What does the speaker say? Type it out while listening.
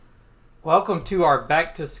Welcome to our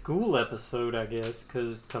back to school episode, I guess,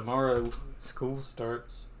 because tomorrow school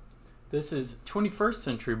starts. This is 21st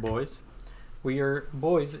century boys. We are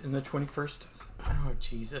boys in the 21st. Oh,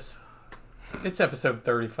 Jesus. It's episode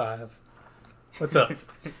 35. What's up?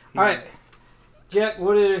 All right. Jack,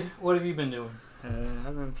 what have you been doing?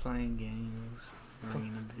 I've been playing games,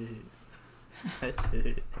 reading a bit. That's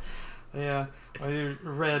it. Yeah, I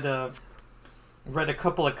read a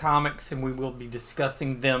couple of comics, and we will be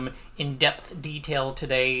discussing them in depth detail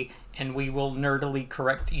today, and we will nerdily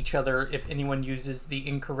correct each other if anyone uses the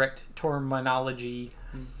incorrect terminology.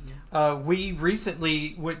 Mm-hmm. We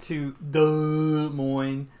recently went to Des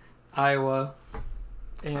Moines, Iowa,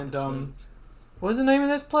 and what was the name of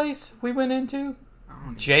this place we went into?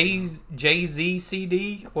 JZCD?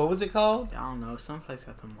 What was it called? I don't know. Someplace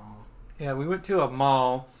at the mall. Yeah, we went to a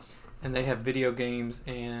mall, and they have video games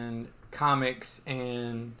and comics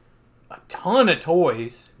and a ton of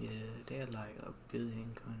toys. Yeah, they had like 1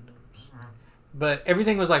 billion condoms. But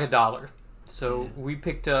everything was like $1. So we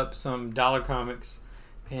picked up some dollar comics,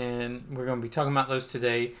 and we're going to be talking about those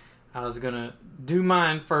today. I was going to do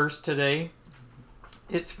mine first today.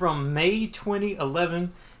 It's from May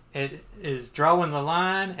 2011. It is Drawing the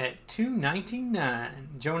Line at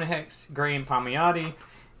 $2.99. Jonah Hex, Gray, and Palmiotti.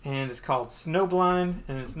 And it's called Snowblind,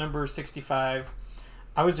 and it's number 65.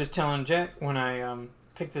 I was just telling Jack when I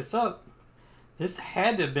picked this up, this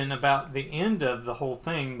had to have been about the end of the whole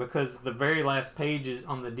thing, because the very last page is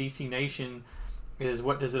on the DC Nation is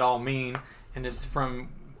What Does It All Mean? And it's from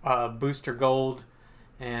Booster Gold,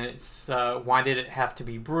 and it's Why Did It Have to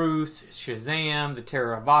Be Bruce? Shazam, The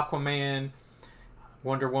Terror of Aquaman,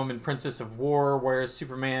 Wonder Woman, Princess of War, Where's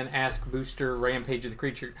Superman, Ask Booster, Rampage of the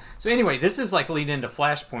Creature. So anyway, this is like lead into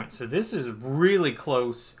Flashpoint. So this is really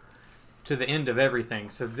close to the end of everything.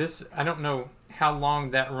 So this, I don't know how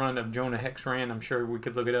long that run of Jonah Hex ran. I'm sure we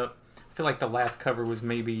could look it up. I feel like the last cover was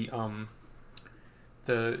maybe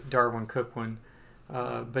the Darwin Cook one.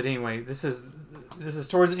 But anyway, this is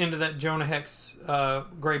towards the end of that Jonah Hex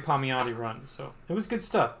Gray Palmiotti run. So it was good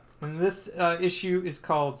stuff. And this issue is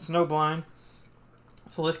called Snowblind.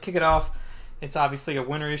 So let's kick it off. It's obviously a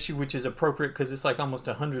winter issue, which is appropriate because it's like almost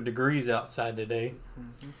 100 degrees outside today.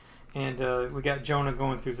 Mm-hmm. And we got Jonah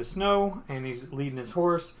going through the snow, and he's leading his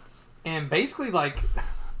horse. And basically, like,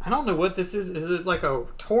 I don't know what this is. Is it like a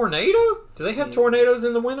tornado? Do they have tornadoes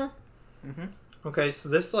in the winter? Mm-hmm. Okay, so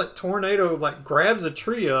this like tornado like grabs a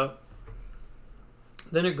tree up.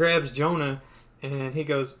 Then it grabs Jonah, and he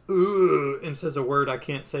goes, "Ugh," and says a word I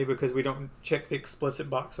can't say because we don't check the explicit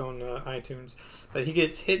box on iTunes. But he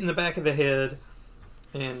gets hit in the back of the head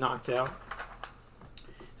and knocked out.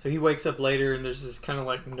 So he wakes up later, and there's this kind of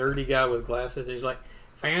like nerdy guy with glasses. He's like,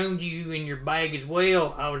 "Found you in your bag as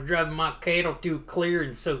well. I was driving my cattle to a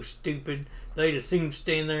clearing, so stupid. They'd as soon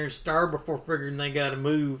stand there and starve before figuring they got to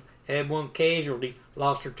move. Had one casualty.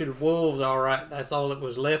 Lost her to the wolves, all right. That's all that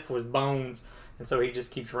was left was bones." And so he just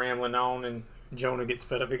keeps rambling on, and Jonah gets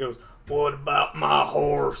fed up. He goes, "What about my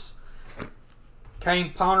horse? Came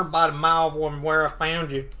pondered about a mile from where I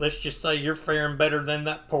found you. Let's just say you're faring better than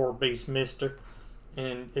that poor beast, mister."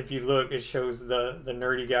 And if you look, it shows the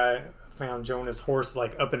nerdy guy found Jonah's horse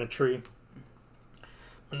like up in a tree.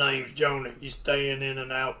 "My name's Jonah. You staying in an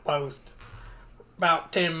outpost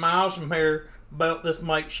about 10 miles from here. Built this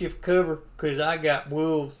makeshift cover because I got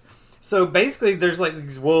wolves." So basically, there's like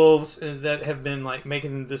these wolves that have been like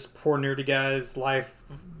making this poor nerdy guy's life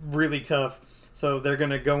really tough. So they're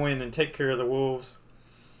going to go in and take care of the wolves.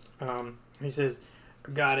 He says,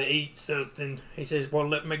 "I got to eat something." He says, "Well,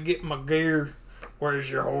 let me get my gear. Where's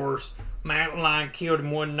your horse?" "Mountain lion killed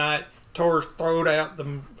him one night. Tore his throat out."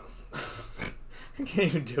 I can't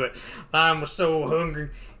even do it. "Lion was so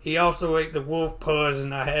hungry. He also ate the wolf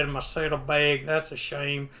poison I had in my saddlebag. That's a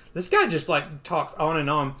shame." This guy just like talks on and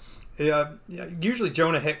on. Usually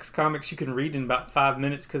Jonah Hex comics you can read in about 5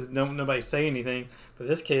 minutes because nobody say anything. But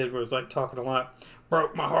this kid was like talking a lot.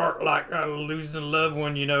 "Broke my heart like I was losing a loved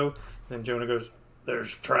one, you know." And then Jonah goes,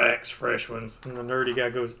 "There's tracks, fresh ones." And the nerdy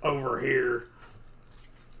guy goes, "Over here."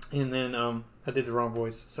 And then I did the wrong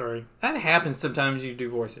voice. Sorry. That happens sometimes you do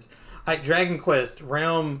voices. All right, Dragon Quest,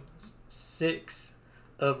 Realm 6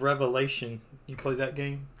 of Revelation. You played that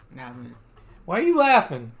game? Nah, man. Why are you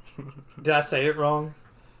laughing? Did I say it wrong?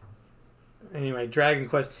 Anyway, Dragon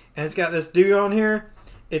Quest. And it's got this dude on here.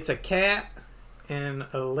 It's a cat and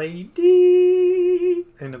a lady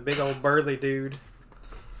and a big old burly dude.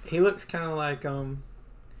 He looks kind of like,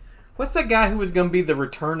 what's that guy who was going to be the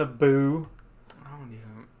return of Boo? I don't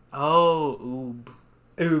even... Oh, Oob.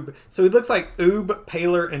 Oob. So he looks like Oob,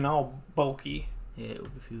 paler, and all bulky. Yeah,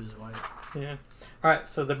 Oob if he was white. Yeah. Alright,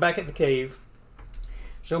 so they're back at the cave.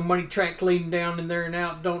 Somebody track leading down in there and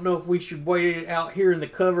out. Don't know if we should wait out here in the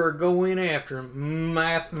cover or go in after him.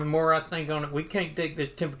 The more I think on it, we can't take this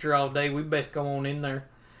temperature all day. We best go on in there.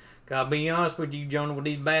 Gotta be honest with you, Jonah, with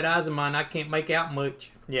these bad eyes of mine, I can't make out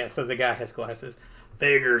much. Yeah, so the guy has glasses.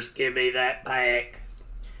 Figures, give me that pack.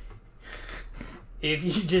 If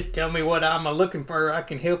you just tell me what I'm looking for, I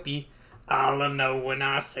can help you. I'll know when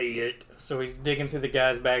I see it. So he's digging through the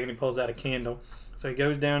guy's bag and he pulls out a candle. So he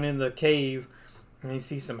goes down in the cave and he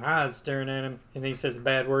sees some eyes staring at him. And he says a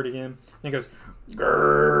bad word again. And he goes,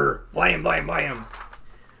 grrr, blam, blam, blam.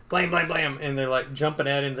 Blam, blam, blam. And they're like jumping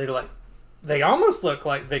at him. They almost look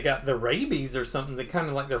like they got the rabies or something. They kind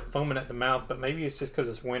of like they're foaming at the mouth. But maybe it's just because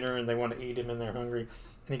it's winter and they want to eat him and they're hungry.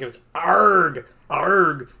 And he goes, arg,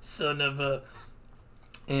 arg, son of a...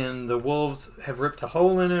 And the wolves have ripped a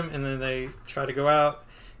hole in him, and then they try to go out,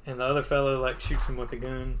 and the other fellow like shoots him with a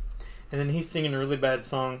gun. And then he's singing a really bad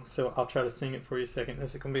song, so I'll try to sing it for you a second.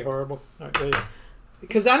 This is going to be horrible. All right, ready?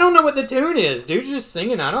 Because I don't know what the tune is. Dude's just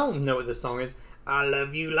singing. I don't know what the song is. I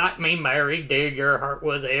love you like me, Mary, dear, your heart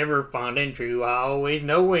was ever fond and true. I always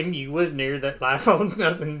know when you was near that life holds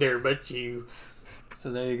nothing dear but you.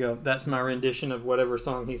 So there you go. That's my rendition of whatever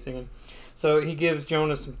song he's singing. So he gives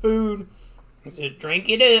Jonah some food. He said, drink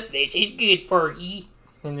it up. This is good for you.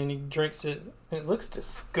 And then he drinks it. And it looks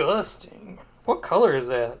disgusting. What color is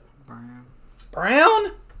that? Brown.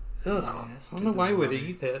 Brown? Ugh. Yeah, I don't know why he would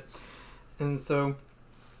eat that. And so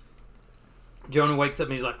Jonah wakes up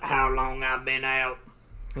and he's like, how long I've been out?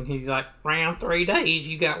 And he's like, around 3 days.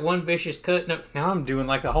 You got one vicious cut. Now I'm doing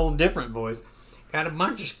like a whole different voice. Got a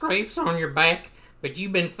bunch of scrapes on your back. But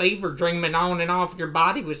you've been fever dreaming on and off. Your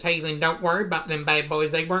body was healing. Don't worry about them bad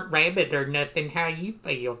boys. They weren't rabid or nothing. How you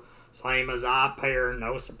feel? Same as I, pair.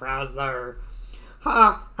 No surprise there.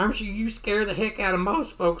 Ha! I'm sure you scare the heck out of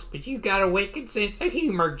most folks, but you got a wicked sense of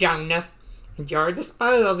humor, Jonah. Enjoy the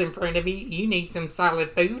spoils in front of you. You need some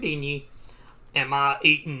solid food in you. Am I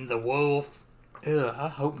eating the wolf? Ugh, I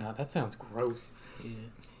hope not. That sounds gross. Yeah.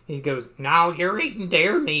 He goes, no, you're eating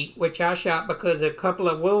deer meat, which I shot because a couple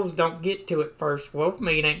of wolves don't get to it first. Wolf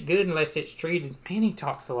meat ain't good unless it's treated. Man, he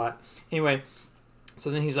talks a lot. Anyway,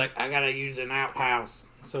 so then he's like, I gotta use an outhouse.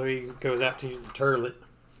 So he goes out to use the turlet.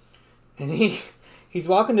 And he's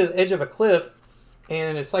walking to the edge of a cliff,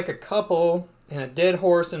 and it's like a couple and a dead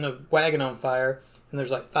horse and a wagon on fire. And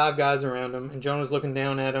there's like 5 guys around him, and Jonah's looking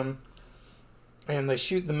down at him. And they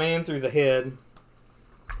shoot the man through the head.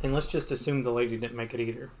 And let's just assume the lady didn't make it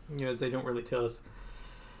either. As they don't really tell us.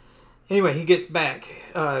 Anyway, he gets back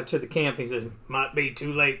to the camp. He says, might be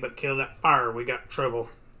too late, but kill that fire. We got trouble.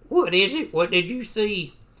 What is it? What did you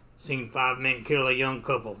see? Seen 5 men kill a young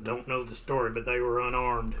couple. Don't know the story, but they were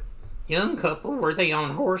unarmed. Young couple? Were they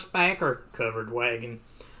on horseback or covered wagon?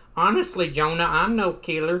 Honestly, Jonah, I'm no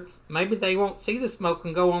killer. Maybe they won't see the smoke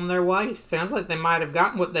and go on their way. Sounds like they might have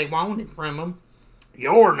gotten what they wanted from them.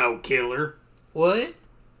 You're no killer. What?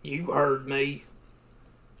 You heard me.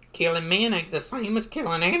 Killing men ain't the same as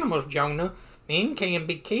killing animals, Jonah. Men can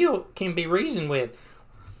be reasoned with.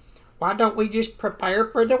 Why don't we just prepare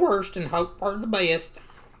for the worst and hope for the best?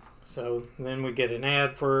 So then we get an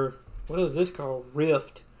ad for, what is this called?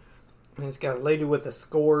 Rift. And it's got a lady with a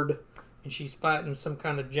sword, and she's fighting some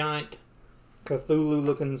kind of giant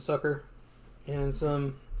Cthulhu-looking sucker. And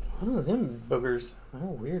some, what are them boogers? They're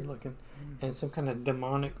weird looking. And some kind of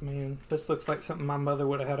demonic man. This looks like something my mother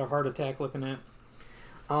would have had a heart attack looking at.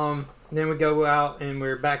 Then we go out and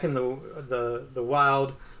we're back in the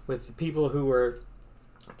wild with the people who were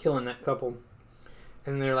killing that couple.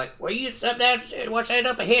 And they're like, "What you up there? What's that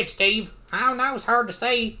up ahead, Steve?" "I don't know. It's hard to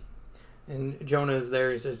see." And Jonah is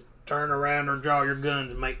there. He says, "Turn around or draw your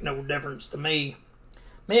guns. Make no difference to me."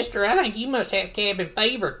 "Mister, I think you must have cabin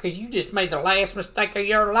fever because you just made the last mistake of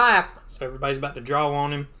your life." So everybody's about to draw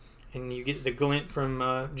on him. And you get the glint from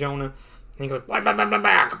Jonah. And he goes, blah, blah, blah, blah,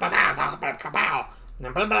 blah, kapow, kapow, kapow. And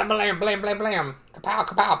then blah, blah, blah, blam, blam, blam, blam. Kapow,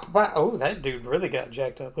 kapow, kapow. Oh, that dude really got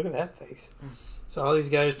jacked up. Look at that face. So all these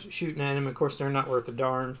guys shooting at him. Of course, they're not worth a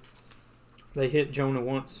darn. They hit Jonah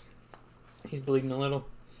once. He's bleeding a little.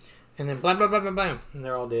 And then blah, blah, blah, blah, blah. And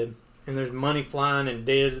they're all dead. And there's money flying and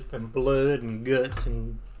death and blood and guts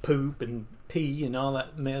and poop and pee and all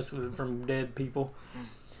that mess from dead people.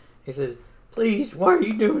 He says, "Please, why are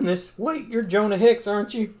you doing this? Wait, you're Jonah Hex,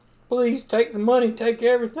 aren't you? Please, take the money, take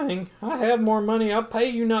everything. I have more money. I'll pay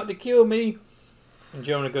you not to kill me." And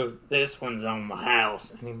Jonah goes, "This one's on my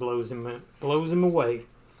house." And he blows him away.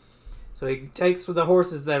 So he takes the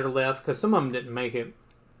horses that are left, because some of them didn't make it,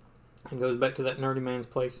 and goes back to that nerdy man's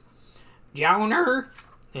place. "Jonah!"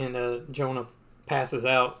 And Jonah passes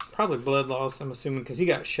out. Probably blood loss, I'm assuming, because he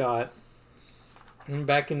got shot. And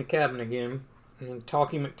back in the cabin again. And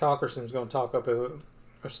Talkie McTalkerson's going to talk up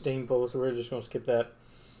a steamful, so we're just going to skip that.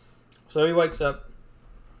 So he wakes up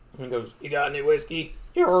and goes, "You got any whiskey?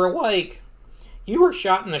 You're awake. You were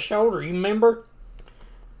shot in the shoulder, you remember?"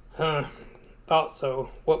 "Huh, thought so.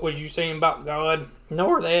 What was you saying about God?"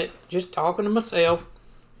 "Nor that, just talking to myself."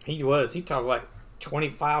 He talked like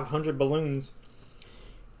 2,500 balloons.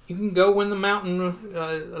 "You can go when the mountain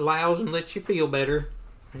allows and lets you feel better."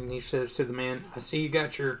 And he says to the man, "I see you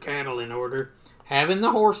got your cattle in order. Having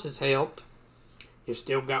the horses helped. You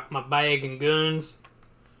still got my bag and guns?"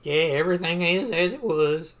 "Yeah, everything is as it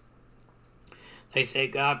was." "They say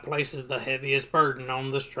God places the heaviest burden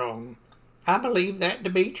on the strong. I believe that to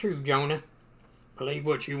be true, Jonah. Believe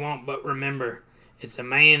what you want, but remember, it's a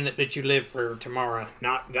man that let you live for tomorrow,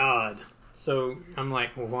 not God." So I'm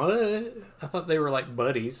like, what? I thought they were like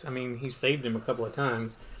buddies. I mean, he saved him a couple of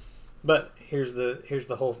times. But here's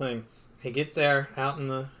the whole thing. He gets there out in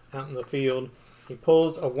the field. He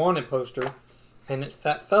pulls a wanted poster, and it's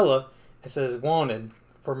that fella. It says "Wanted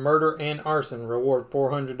for murder and arson. Reward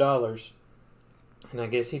 $400." And I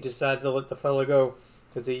guess he decided to let the fella go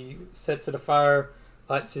because he sets it afire,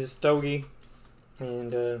 lights his stogie,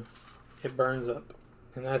 and it burns up.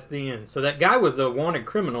 And that's the end. So that guy was a wanted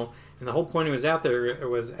criminal, and the whole point he was out there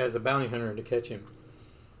was as a bounty hunter to catch him.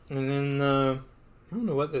 And then I don't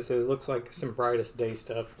know what this is. Looks like some Brightest Day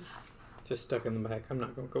stuff. Just stuck in the back. I'm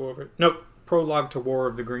not going to go over it. Nope. Prologue to War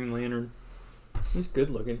of the Green Lantern. He's good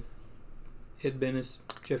looking. Ed Bennis,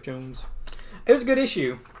 Jeff Jones. It was a good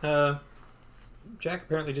issue. Jack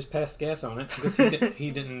apparently just passed gas on it because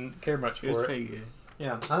he didn't care much for it. Pretty good.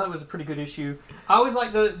 Yeah, I thought it was a pretty good issue. I always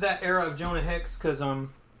like that era of Jonah Hex because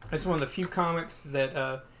it's one of the few comics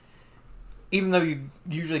that, even though you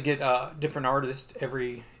usually get different artists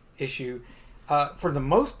every issue, for the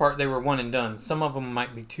most part they were one and done. Some of them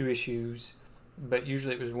might be 2 issues, but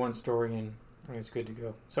usually it was one story and it's good to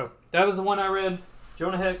go. So that was the one I read.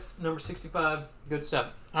 Jonah Hex, number 65. Good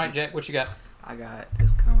stuff. All right, Jack, what you got? I got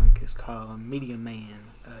this comic. It's called Meteor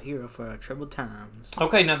Man, a hero for troubled times.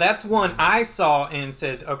 Okay, now that's one I saw and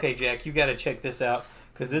said, "Okay, Jack, you got to check this out,"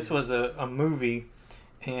 because this was a movie,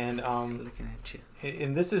 and Just looking at you.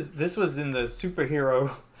 and this was in the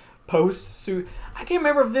superhero post. I can't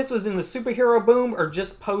remember if this was in the superhero boom or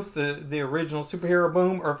just post the original superhero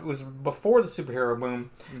boom, or if it was before the superhero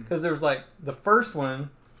boom, because there was like the first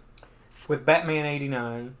one with Batman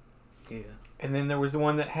 '89. Yeah. And then there was the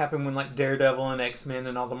one that happened when like Daredevil and X-Men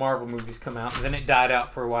and all the Marvel movies come out. And then it died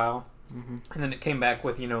out for a while. Mm-hmm. And then it came back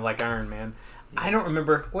with, like Iron Man. Yeah. I don't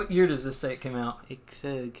remember. What year does this say it came out? It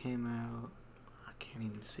said it came out... I can't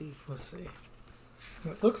even see. Let's see.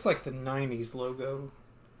 It looks like the 90s logo.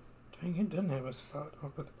 Dang, it doesn't have a spot.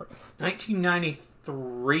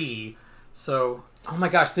 1993. So, oh my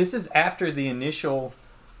gosh, this is after the initial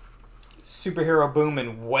superhero boom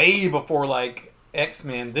and way before like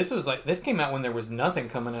X-Men. This came out when there was nothing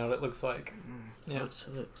coming out, it looks like. Yeah. It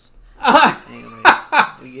sucks. Anyways,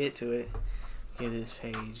 we get to it. Get this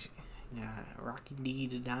page. Rocky D,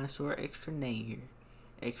 the dinosaur extraordinaire.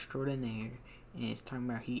 And it's talking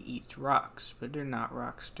about he eats rocks, but they're not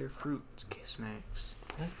rocks, they're fruits, snacks.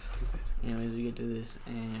 That's stupid. Anyways, we get to this,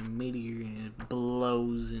 and Meteor, and it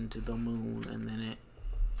blows into the moon, and then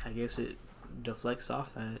I guess it deflects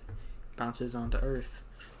off that, bounces onto Earth.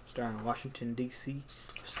 Starting in Washington, D.C.,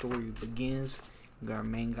 the story begins. We got our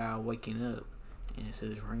main guy waking up, and it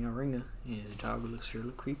says "ringa ringa," and his dog looks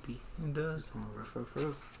really creepy. It does. Ruff, ruff,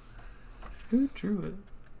 ruff. Who drew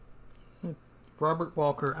it? Robert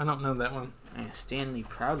Walker. I don't know that one. And Stan Lee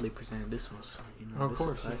proudly presented this one, so of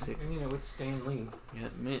course, is a classic. It's Stan Lee. Yeah,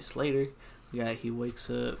 minutes later, he wakes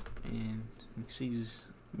up and he sees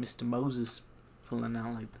Mr. Moses pulling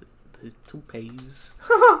out like his toupees.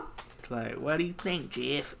 It's like, "What do you think,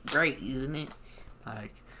 Jeff? Great, isn't it?"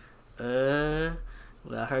 Like, well,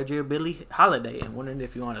 I heard you're Billie Holiday and wondering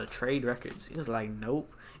if you want to trade records. He was like,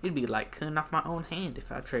 "Nope. It'd be like cutting off my own hand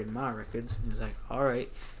if I traded my records." He was like, "All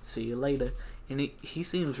right, see you later." And he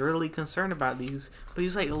seems really concerned about these, but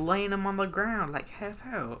he's like laying them on the ground, like half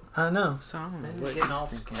out. I know. So I don't know And what getting he's all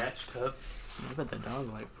thinking. scratched up. I bet the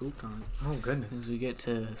dog like pooped on it. Oh goodness. As we get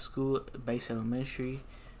to school, base elementary,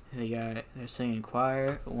 they're singing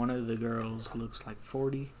choir. One of the girls looks like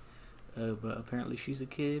 40, but apparently she's a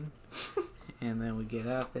kid. And then we get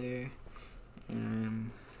out there,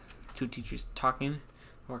 and 2 teachers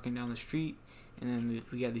walking down the street, and then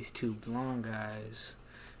we got these 2 blonde guys,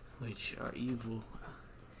 which are evil.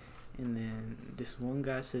 And then this one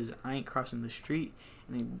guy says, "I ain't crossing the street,"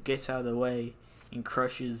 and he gets out of the way and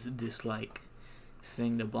crushes this like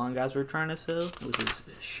thing the blonde guys were trying to sell with his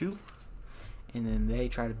shoe. And then they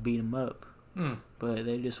try to beat him up, but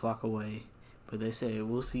they just walk away. But they said,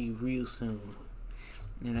 we'll see you real soon.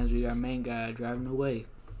 And as we got our main guy driving away,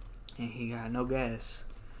 and he got no gas.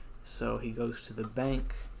 So he goes to the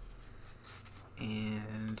bank,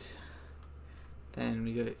 and then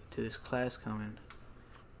we go to this class coming,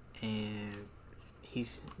 and he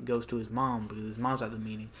goes to his mom because his mom's at the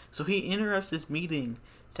meeting. So he interrupts this meeting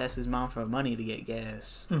to ask his mom for money to get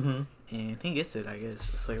gas. Mm-hmm. And he gets it, I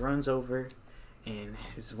guess. So he runs over, and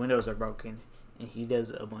his windows are broken, and he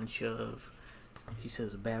does a bunch of, he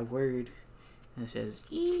says a bad word, and says,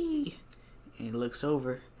 "Eee!" And he looks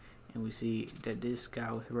over, and we see that this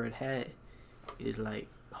guy with a red hat is, like,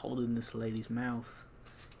 holding this lady's mouth,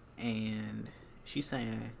 and she's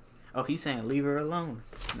saying, oh, he's saying, leave her alone.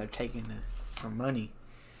 And they're taking her money.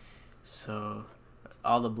 So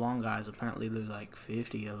all the blonde guys, apparently there's like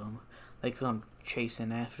 50 of them, they come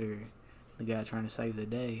chasing after the guy trying to save the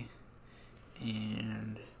day,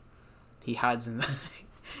 and he hides in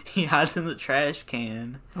the trash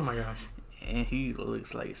can. Oh my gosh! And he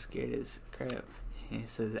looks like scared as crap. And he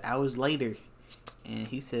says, "Hours later," and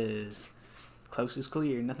he says, "Coast is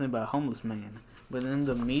clear, nothing but a homeless man." But then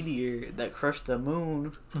the meteor that crushed the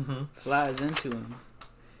moon flies into him,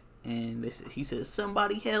 and he says,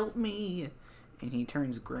 "Somebody help me!" And he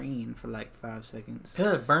turns green for like 5 seconds.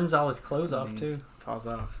 Yeah, it burns all his clothes off too. Falls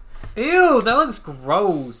off. Ew, that looks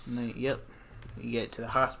gross. And then, yep. You get to the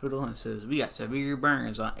hospital and it says, "We got severe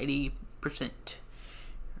burns on 80%.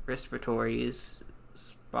 Respiratory is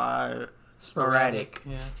sporadic."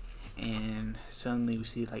 Yeah. And suddenly we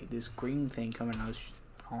see like this green thing coming out of his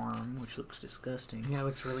arm, which looks disgusting. Yeah, it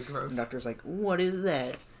looks really gross. And the doctor's like, "What is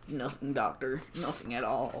that?" "Nothing, doctor. Nothing at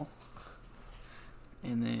all."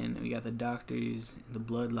 And then we got the doctors in the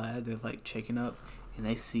blood lab. They're like checking up, and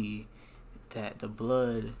they see that the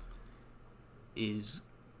blood is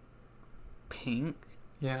pink.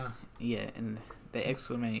 Yeah. Yeah, and they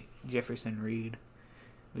exclamate Jefferson Reed,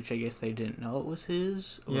 which I guess they didn't know it was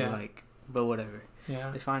his, or like, but whatever. Yeah.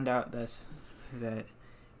 They find out that's that,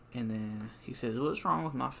 and then he says, "What's wrong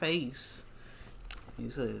with my face?" He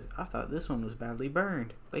says, "I thought this one was badly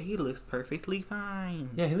burned, but he looks perfectly fine."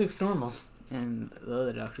 Yeah, he looks normal. And the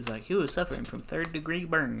other doctor's like, "He was suffering from third-degree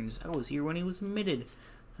burns. I was here when he was admitted.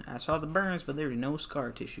 I saw the burns, but there was no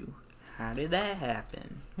scar tissue. How did that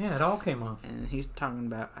happen?" Yeah, it all came off. And he's talking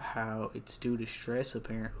about how it's due to stress,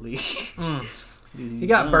 apparently. He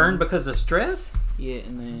got burned because of stress? Yeah,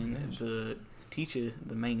 and then the teacher,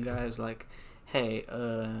 the main guy, is like, "Hey,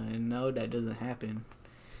 no, that doesn't happen.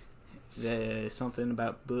 There's something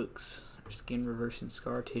about books, or skin reversing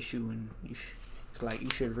scar tissue, and it's like, you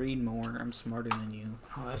should read more. I'm smarter than you."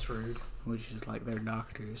 Oh, that's rude. Which is like their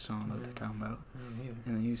doctors, so I don't know what they're talking about. I don't either.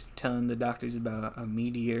 And then he's telling the doctors about a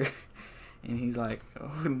meteor, and he's like,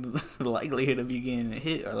 "Oh, the likelihood of you getting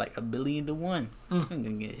hit are like 1,000,000,000 to 1. I'm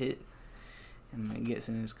gonna get hit." And then he gets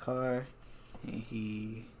in his car, and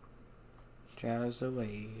he drives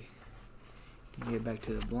away. You get back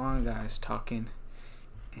to the blonde guys talking,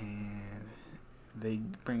 and they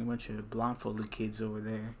bring a bunch of blindfolded kids over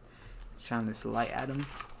there, shine this light at them.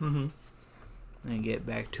 And get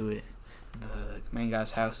back to it. The main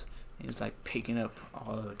guy's house is like picking up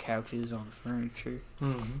all the couches, all the furniture.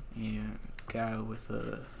 And guy with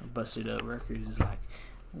a busted up record is like,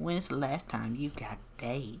 "When's the last time you got a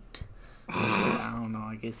date?" I don't know.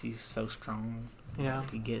 I guess he's so strong. Yeah.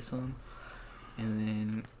 He gets them. And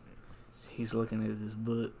then he's looking at this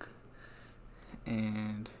book,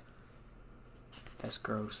 and that's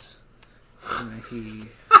gross. And then he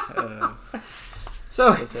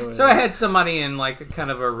So I had somebody in like a kind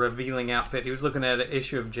of a revealing outfit. He was looking at an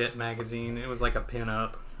issue of Jet magazine. It was like a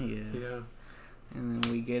pin-up. Yeah. And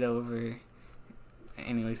then we get over.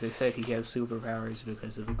 Anyways, they said he has superpowers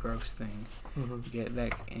because of the gross thing. You get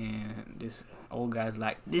back, and this old guy's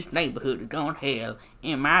like, "This neighborhood is going to hell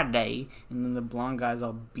in my day." And then the blonde guys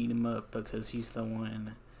all beat him up because he's the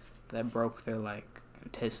one that broke their like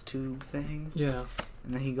test tube thing. Yeah.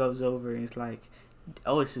 And then he goes over and he's like,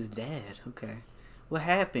 "Oh, it's his dad. Okay. What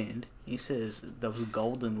happened?" He says, "Those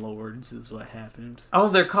golden lords is what happened." Oh,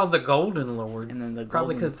 they're called the Golden Lords. And then the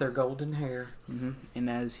probably golden- because they're golden hair. And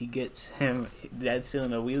as he gets him, Dad's still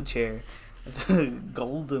in a wheelchair, the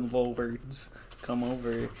golden lords come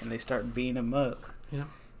over and they start beating him up. Yeah.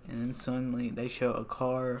 And then suddenly they show a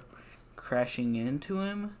car crashing into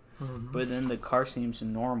him, but then the car seems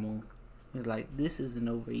normal. He's like, "This isn't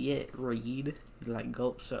over yet, Reed." He like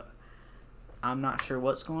gulps up. I'm not sure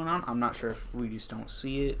what's going on. I'm not sure if we just don't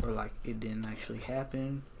see it or like it didn't actually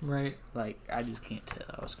happen. Right. Like, I just can't tell.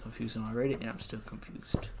 I was confused already, and I'm still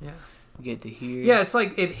confused. Yeah. We get to hear. Yeah, it's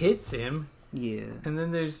like it hits him. Yeah. And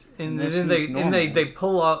then there's And then that seems they normal.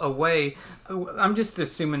 pull away. I'm just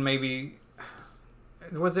assuming maybe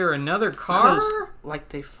Was there another car? Like,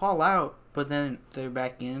 they fall out, but then they're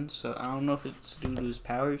back in, so I don't know if it's due to his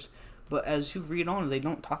powers. But as you read on, they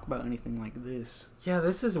don't talk about anything like this. Yeah,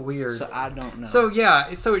 this is weird. So I don't know. So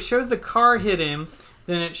yeah, so it shows the car hit him,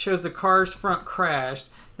 then it shows the car's front crashed,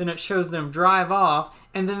 then it shows them drive off,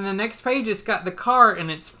 and then the next page it's got the car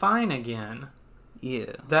and it's fine again.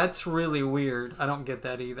 Yeah. That's really weird. I don't get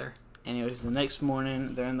that either. Anyways, the next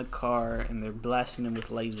morning, they're in the car and they're blasting him with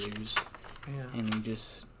lasers. Yeah. And he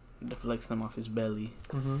just deflects them off his belly.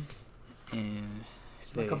 Mm-hmm. And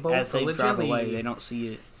As they drive away, they don't see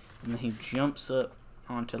it. And then he jumps up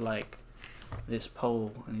onto, like, this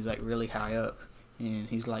pole, and he's, like, really high up. And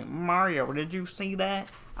he's like, Mario, did you see that?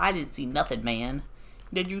 I didn't see nothing, man.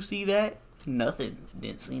 Did you see that? Nothing.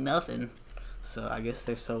 Didn't see nothing. So I guess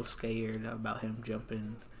they're so scared about him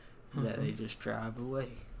jumping that they just drive away.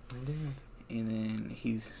 They did. And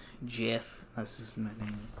then Jeff, that's his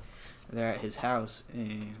name. They're at his house,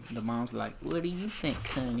 and the mom's like, what do you think,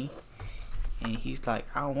 honey? And he's like,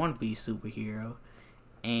 I don't want to be a superhero.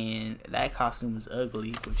 And that costume was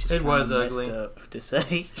ugly, which is messed up to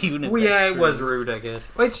say. Even if it was rude, I guess.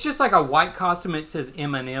 Well, it's just like a white costume. It says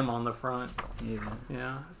M&M on the front.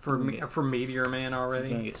 Yeah. For Meteor Man already.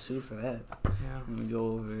 You're gonna get sued for that. Yeah. And we go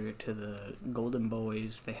over to the Golden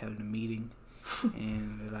Boys. They having a meeting,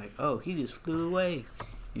 and they're like, "Oh, he just flew away.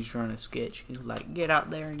 He's trying to sketch." He's like, "Get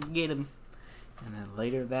out there and get him." And then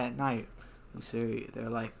later that night, we see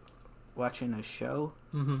they're like watching a show.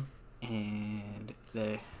 Mm-hmm. And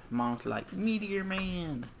the mom's like, Meteor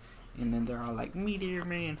Man. And then they're all like, Meteor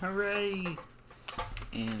Man, hooray.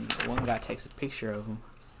 And one guy takes a picture of him.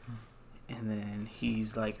 And then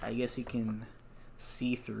he's like, I guess he can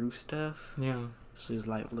see through stuff. Yeah. So he's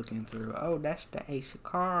like looking through, oh, that's the ace of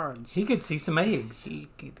cards. He could see some eggs.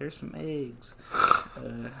 There's some eggs.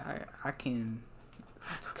 I can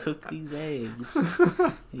cook these eggs.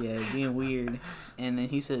 Yeah, being weird. And then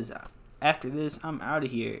he says, after this, I'm out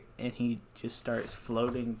of here. And he just starts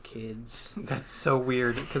floating kids. That's so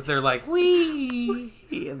weird. Because they're like, wee!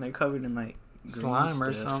 And they're covered in, like, slime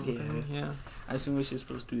or something. Yeah. I assume it's just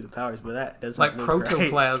supposed to be the powers, but that doesn't like look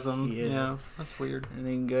protoplasm. Right. Yeah. That's weird. And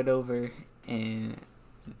then get over, and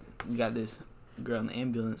you got this girl in the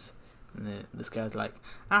ambulance. And then this guy's like,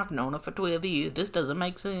 I've known her for 12 years. This doesn't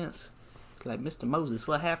make sense. It's like, Mr. Moses,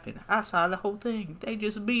 what happened? I saw the whole thing. They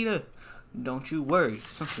just beat her. Don't you worry,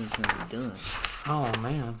 something's gonna be done. Oh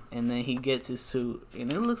man! And then he gets his suit, and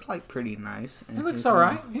it looks like pretty nice. And it looks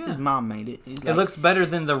alright. Yeah, his mom made it. It like, looks better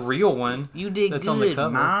than the real one. You did that's good, on the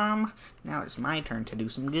cover. Mom. Now it's my turn to do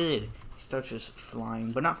some good. He starts just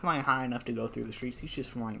flying, but not flying high enough to go through the streets. He's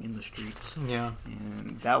just flying in the streets. Yeah.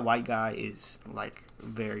 And that white guy is like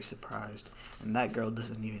very surprised, and that girl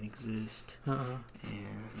doesn't even exist. And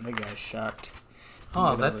that guy's shocked.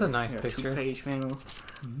 Oh, that's a nice picture. 2-page panel.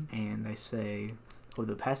 Mm-hmm. And they say, over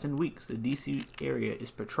the past weeks, the DC area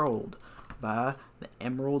is patrolled by the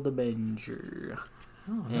Emerald Avenger.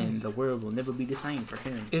 Oh, nice. And the world will never be the same for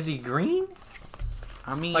him. Is he green?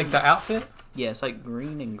 I mean... like the outfit? Yeah, it's like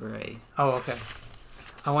green and gray. Oh, okay.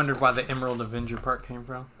 I wondered why the Emerald Avenger part came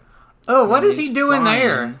from. Oh, what is he doing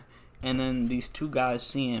there? And then these two guys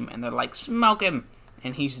see him, and they're like, smoke him!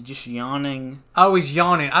 And he's just yawning. Oh, he's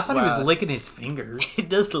yawning. I thought he was licking his fingers. It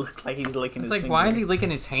does look like he's licking his fingers. It's like, why is he licking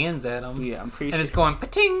his hands at him? Yeah, I'm pretty sure. And it's going,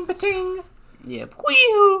 pa-ting, pa-ting. Yeah,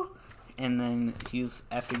 pwee. And then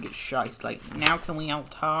after he gets shot, he's like, now can we all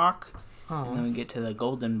talk? Oh. And then we get to the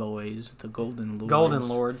Golden Boys, the Golden Lords. Golden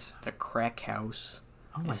Lords. The crack house.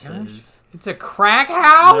 Oh my gosh. It's a crack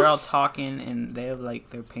house? They're all talking, and they have, like,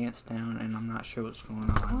 their pants down, and I'm not sure what's going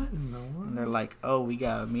on. What in the world? And they're like, oh, we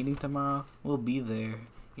got a meeting tomorrow? We'll be there.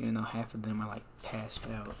 Even though half of them are, like, passed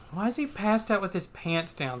out. Why is he passed out with his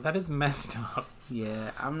pants down? That is messed up.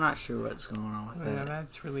 Yeah, I'm not sure what's going on with that. Yeah,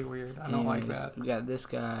 that's really weird. I don't like that. We got this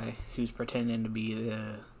guy who's pretending to be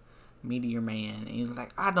the Meteor Man, and he's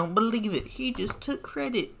like, I don't believe it. He just took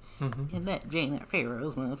credit. Mm-hmm. And that Janet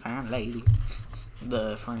Farrow's a fine lady.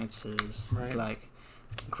 The Francis. Right. Like,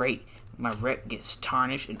 great. My rep gets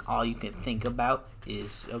tarnished, and all you can think about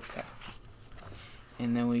is, okay.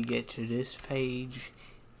 And then we get to this page,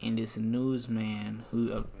 and this newsman,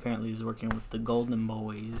 who apparently is working with the Golden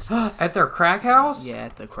Boys. At their crack house? Yeah,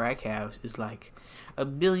 at the crack house. Is like,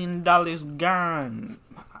 $1 billion gone.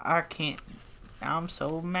 I'm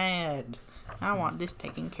so mad. I want this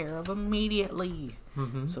taken care of immediately.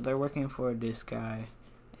 Mm-hmm. So they're working for this guy,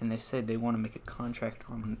 and they said they want to make a contract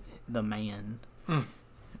on the man. Mm.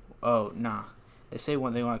 Oh, nah. They say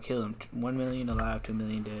when they want to kill him, 1 million alive, 2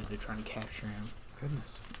 million dead. They're trying to capture him.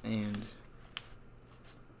 Goodness. And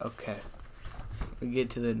okay, we get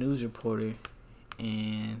to the news reporter,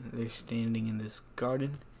 and they're standing in this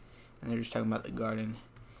garden, and they're just talking about the garden,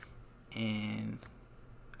 and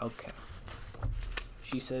okay,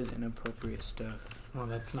 she says inappropriate stuff. Oh,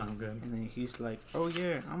 that's not good. And then he's like, oh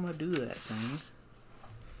yeah, I'm gonna do that thing.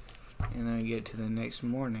 And then we get to the next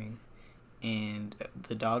morning, and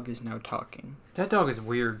the dog is now talking. That dog is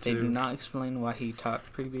weird, too. They do not explain why he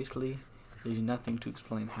talked previously. There's nothing to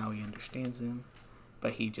explain how he understands him,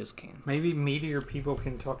 but he just can. Maybe Meteor people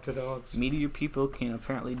can talk to dogs. Meteor people can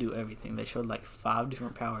apparently do everything. They showed like 5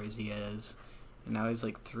 different powers he has, and now he's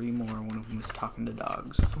like 3 more. One of them is talking to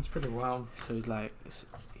dogs. That's pretty wild. So he's like,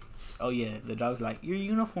 oh yeah, the dog's like, your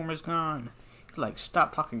uniform is gone. He's like,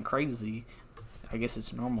 stop talking crazy. I guess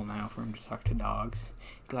it's normal now for him to talk to dogs.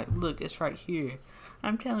 He's like, look, it's right here.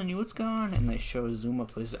 I'm telling you, it's gone. And they zoom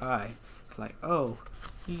up his eye. It's like, oh,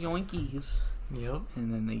 yoinkies. Yep.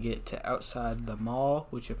 And then they get to outside the mall,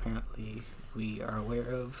 which apparently we are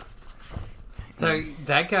aware of.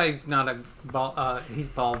 That guy's not a bald. He's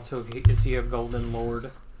bald, so is he a Golden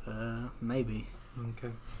Lord? Maybe.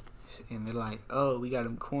 Okay. And they're like, oh, we got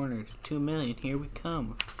him cornered. 2 million, here we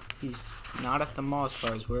come. He's not at the mall as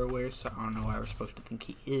far as we're aware, so I don't know why we're supposed to think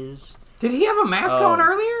he is. Did he have a mask on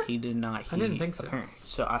earlier? He did not. I didn't think so.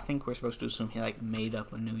 So I think we're supposed to assume he like made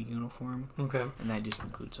up a new uniform. Okay. And that just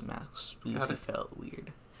includes a mask because he felt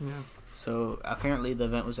weird. Yeah. So apparently the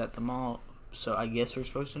event was at the mall, so I guess we're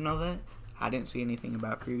supposed to know that. I didn't see anything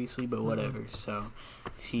about it previously, but whatever. So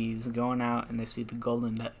he's going out and they see the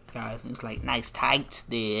golden guys and it's like, nice tights,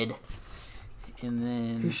 dude. And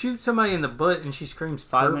then he shoots somebody in the butt and she screams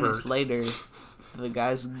 5 minutes later, the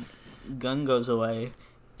guy's gun goes away,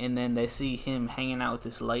 and then they see him hanging out with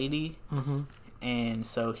this lady, and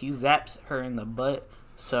so he zaps her in the butt.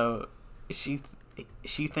 So she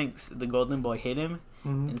thinks the golden boy hit him,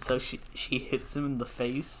 and so she hits him in the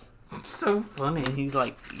face. It's so funny. And he's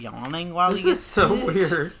like yawning while this he gets is so hit.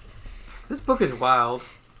 weird. This book is wild.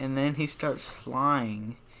 And then he starts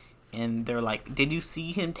flying. And they're like, did you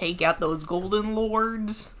see him take out those golden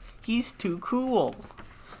lords? He's too cool.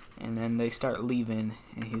 And then they start leaving.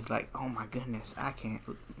 And he's like, oh my goodness, I can't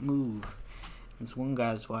move. This one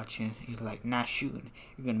guy's watching. He's like, nice shooting.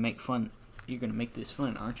 You're going to make fun. You're going to make this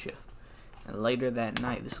fun, aren't you? And later that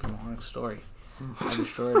night, this is a long story. I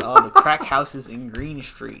destroyed all the crack houses in Green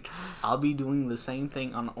Street. I'll be doing the same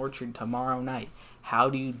thing on Orchard tomorrow night. How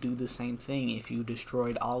do you do the same thing if you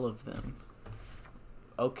destroyed all of them?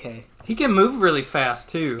 Okay. He can move really fast,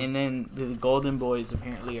 too. And then the golden boys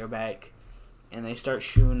apparently are back, and they start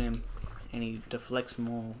shooting him, and he deflects them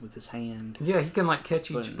all with his hand. Yeah, he can, like, catch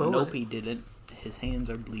each bullet. Nope, he didn't. His hands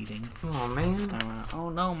are bleeding. Oh, man. Oh,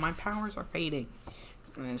 no, my powers are fading.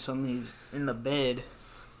 And then suddenly he's in the bed.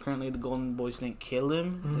 Apparently the golden boys didn't kill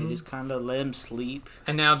him. They just kind of let him sleep.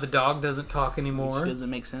 And now the dog doesn't talk anymore. Which doesn't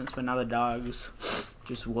make sense, but now the dog's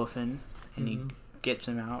just woofing, and he gets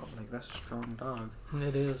him out. Like, that's a strong dog.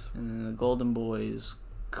 It is. And then the golden boys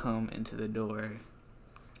come into the door,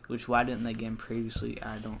 which why didn't they get him previously?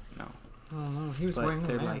 I don't know. Oh, he was wearing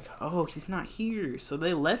a mask. Like, oh, he's not here, so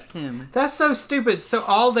they left him. That's so stupid. So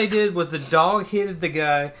all they did was the dog hit the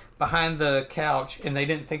guy behind the couch, and they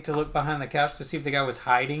didn't think to look behind the couch to see if the guy was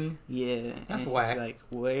hiding. Yeah, that's whack. Like,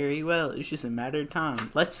 very well. It's just a matter of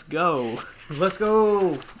time. Let's go. Let's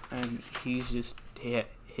go. And he's just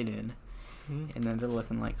hidden. And then they're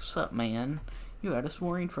looking like, sup, man? You had us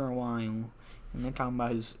worried for a while. And they're talking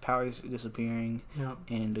about his powers disappearing. Yep.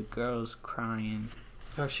 And the girl's crying.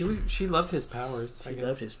 Oh, she loved his powers. She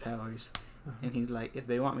loved his powers. And he's like, if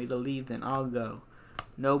they want me to leave, then I'll go.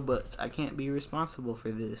 No buts. I can't be responsible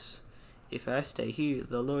for this. If I stay here,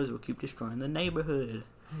 the lords will keep destroying the neighborhood.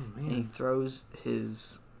 Oh, man. And he throws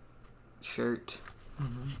his shirt.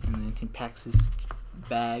 And then he packs his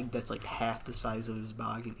bag that's like half the size of his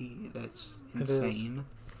body. That's insane.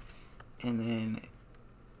 And then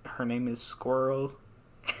her name is Squirrel.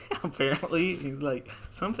 Apparently, he's like,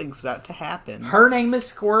 something's about to happen. Her name is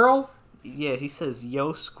Squirrel? Yeah, he says,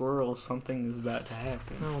 yo, Squirrel, something is about to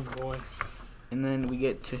happen. Oh, boy. And then we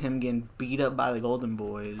get to him getting beat up by the Golden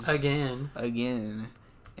Boys. Again.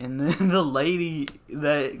 And then the lady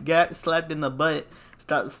that got slapped in the butt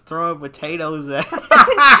starts throwing potatoes at him.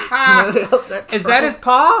 Is that his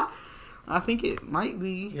paw? I think it might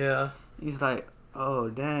be. Yeah. He's like, oh,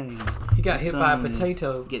 dang. He got hit by a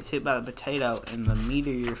potato. Gets hit by the potato, and the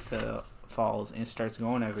meteor falls and starts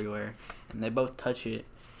going everywhere. And they both touch it,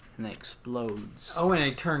 and it explodes. Oh, and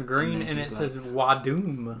it turned green, and it says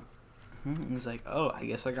Wadoom. And he's like, oh, I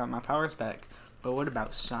guess I got my powers back. But what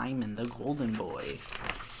about Simon, the golden boy?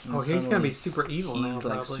 And he's going to be super evil now, He's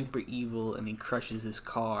like probably. super evil, and he crushes his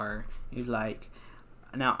car. He's like,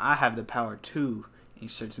 now I have the power too. He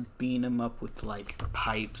starts beating him up with like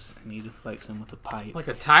pipes, and he deflects him with a pipe. Like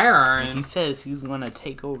a tire And iron. he says he's going to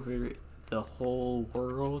take over the whole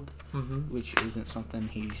world, Mm-hmm. which isn't something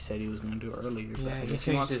he said he was going to do earlier. But Yeah, I he guess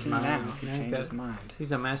changed wants his to mind. now. Now He he's changed got- his mind.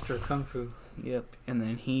 He's a master of kung fu. Yep. And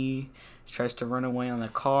then he tries to run away on the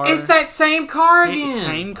car. It's that same car The again.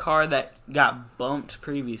 same car that got bumped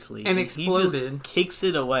previously. And He exploded. just kicks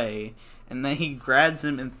it away. And then he grabs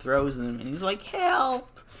him and throws him. And he's like, help!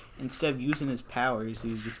 Instead of using his powers,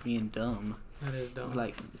 he's just being dumb. That is dumb.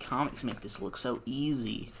 Like, comics make this look so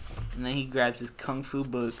easy. And then he grabs his kung fu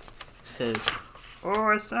book, says,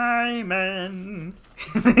 "Oh, Simon!"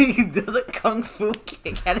 And then he does a kung fu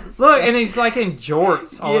kick at his Look, face. and he's like in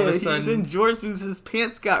jorts all of a He's in sudden. jorts because his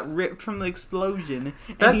pants got ripped from the explosion.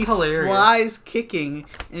 That's and he hilarious. flies kicking,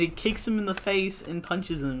 and he kicks him in the face and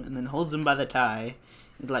punches him, and then holds him by the tie.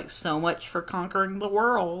 He's like, "So much for conquering the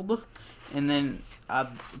world." And then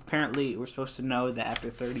apparently we're supposed to know that after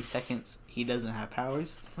 30 seconds he doesn't have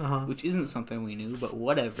powers, Uh-huh. which isn't something we knew, but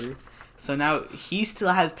whatever. So now he still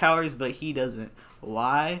has powers, but he doesn't.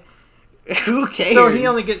 Why? Who cares? So he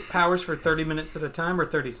only gets powers for 30 minutes at a time or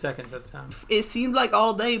 30 seconds at a time? It seemed like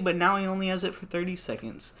all day, but now he only has it for 30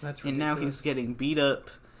 seconds. That's And ridiculous. now he's getting beat up,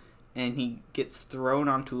 and he gets thrown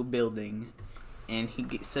onto a building, and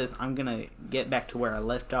says, "I'm gonna get back to where I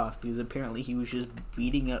left off," because apparently he was just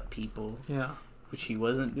beating up people, Yeah. which he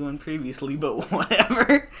wasn't doing previously, but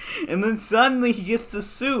whatever. And then suddenly he gets the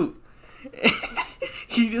suit.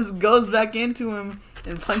 He just goes back into him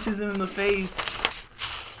and punches him in the face.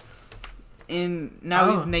 And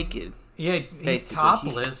now he's naked. Yeah, he's Basically.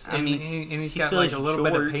 topless. I mean, and he's he got still like has a little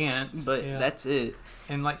bit of shorts, pants. but yeah. that's it.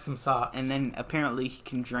 And like some socks. And then apparently he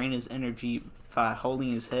can drain his energy by holding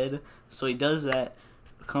his head. So he does that,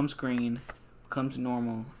 becomes green, becomes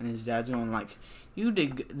normal, and his dad's going like,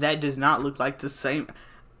 that does not look like the same.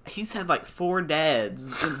 He's had like 4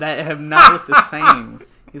 dads that have not looked the same.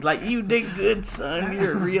 He's like, "You did good, son.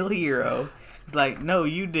 You're a real hero." He's like, "No,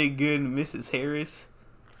 you did good, Mrs. Harris."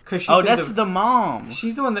 Oh, that's the mom.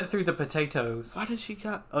 She's the one that threw the potatoes. Why does she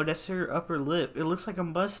got... Oh, that's her upper lip. It looks like a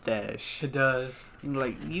mustache. It does. And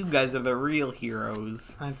like, you guys are the real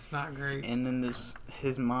heroes. That's not great. And then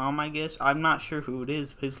his mom, I guess. I'm not sure who it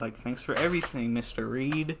is, but he's like, "Thanks for everything, Mr.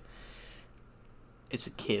 Reed." It's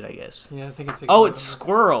a kid, I guess. Yeah, I think it's a Oh, kid. it's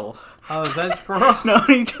Squirrel. Oh, is that Squirrel? No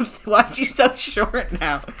need to... Why is she so short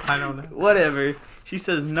now? I don't know. Whatever. She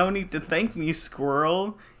says, "No need to thank me,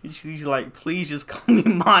 Squirrel." And she's like, "Please just call me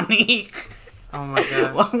Monique." Oh my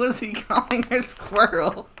gosh. Why was he calling her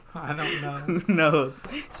Squirrel? I don't know. Who knows?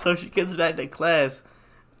 So she gets back to class.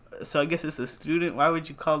 So I guess it's a student. Why would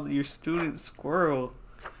you call your student Squirrel?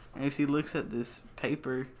 And as he looks at this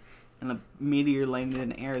paper, and the meteor landed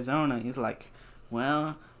in Arizona, he's like,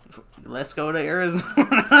 "Well, let's go to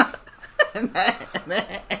Arizona." and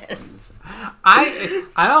that ends. I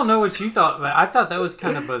don't know what you thought, but I thought that was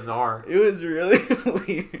kind of bizarre. It was really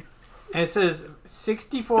weird. And it says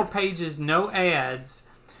 64 pages, no ads,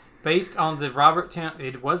 based on the Robert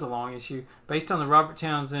It was a long issue, based on the Robert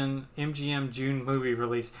Townsend MGM June movie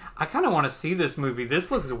release. I kind of want to see this movie.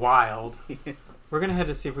 This looks wild. We're gonna have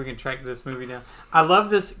to see if we can track this movie down. I love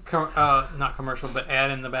this not commercial, but ad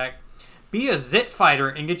in the back. Be a Zit fighter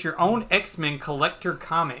and get your own X-Men collector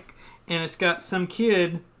comic. And it's got some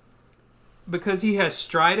kid, because he has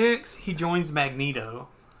Stridex, he joins Magneto.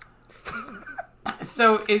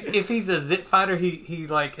 So if he's a Zit fighter, he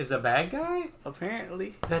like is a bad guy?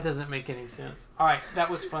 Apparently. That doesn't make any sense. All right, that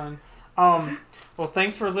was fun. Well,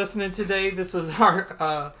 thanks for listening today. This was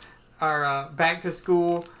our back to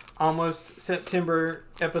school, almost September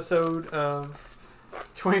episode of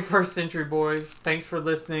 21st Century Boys. Thanks for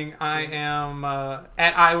listening. I am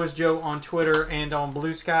at IWasJoe on Twitter and on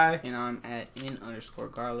Blue Sky. And I'm at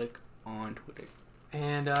 @n_garlic on Twitter.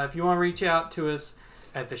 And if you want to reach out to us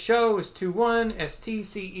at the show, it's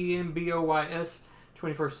 21STCEMBOYS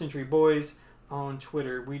 21st Century Boys on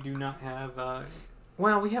Twitter. We do not have...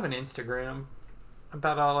 we have an Instagram.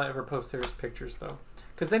 About all I ever post there is pictures, though.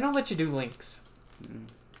 Because they don't let you do links.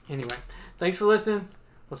 Anyway, thanks for listening.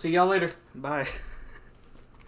 We'll see y'all later. Bye.